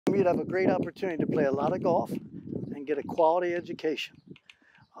You'd have a great opportunity to play a lot of golf and get a quality education.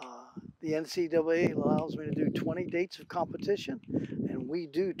 The NCAA allows me to do 20 dates of competition, and we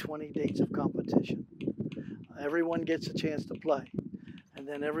do 20 dates of competition. Everyone gets a chance to play, and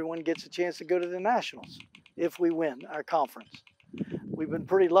then everyone gets a chance to go to the Nationals if we win our conference. We've been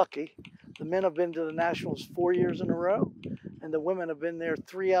pretty lucky. The men have been to the Nationals 4 years in a row, and the women have been there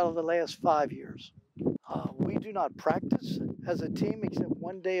 3 out of the last 5 years. We do not practice as a team except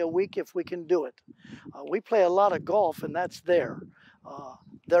 1 day a week if we can do it. We play a lot of golf, and that's there.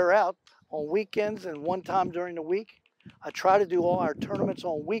 They're out on weekends and one time during the week. I try to do all our tournaments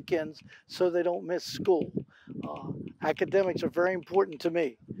on weekends so they don't miss school. Academics are very important to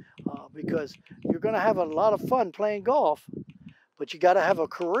me because you're going to have a lot of fun playing golf, but you got to have a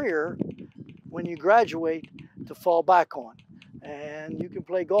career when you graduate to fall back on. And you can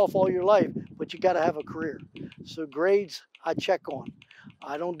play golf all your life, but you got to have a career. So grades I check on.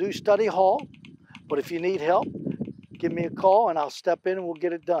 I don't do study hall, but if you need help, give me a call and I'll step in and we'll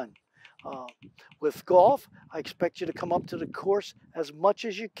get it done. With golf, I expect you to come up to the course as much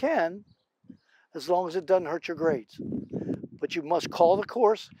as you can, as long as it doesn't hurt your grades. But you must call the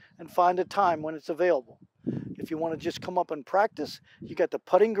course and find a time when it's available. If you want to just come up and practice, you got the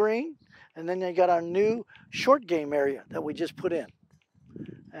putting green, and then you got our new short game area that we just put in.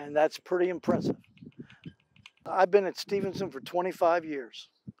 And that's pretty impressive. I've been at Stevenson for 25 years.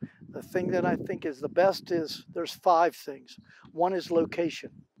 The thing that I think is the best is there's 5 things. One is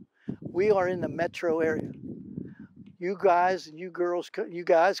location. We are in the metro area. You guys and you girls, you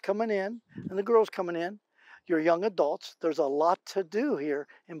guys coming in and the girls coming in, you're young adults. There's a lot to do here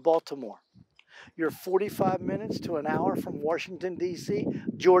in Baltimore. You're 45 minutes to an hour from Washington, D.C.,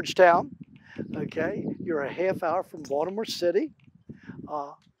 Georgetown. Okay, you're a half hour from Baltimore City,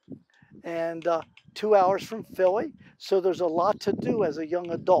 and 2 hours from Philly. So there's a lot to do as a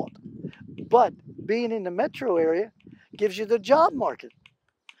young adult. But being in the metro area gives you the job market.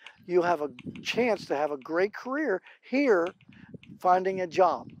 You have a chance to have a great career here finding a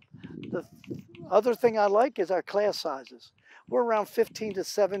job. The other thing I like is our class sizes. We're around 15 to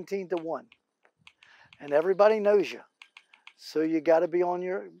 17 to 1. And everybody knows you. So you got to be on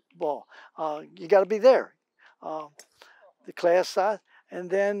your ball. You got to be there. The class size. And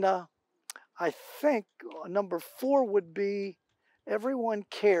then I think number 4 would be everyone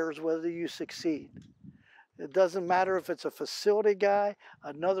cares whether you succeed. It doesn't matter if it's a facility guy,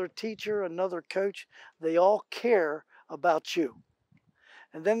 another teacher, another coach. They all care about you.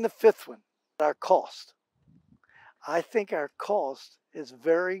 And then the 5th one, our cost. I think our cost is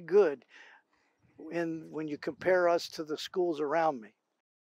very good when you compare us to the schools around me.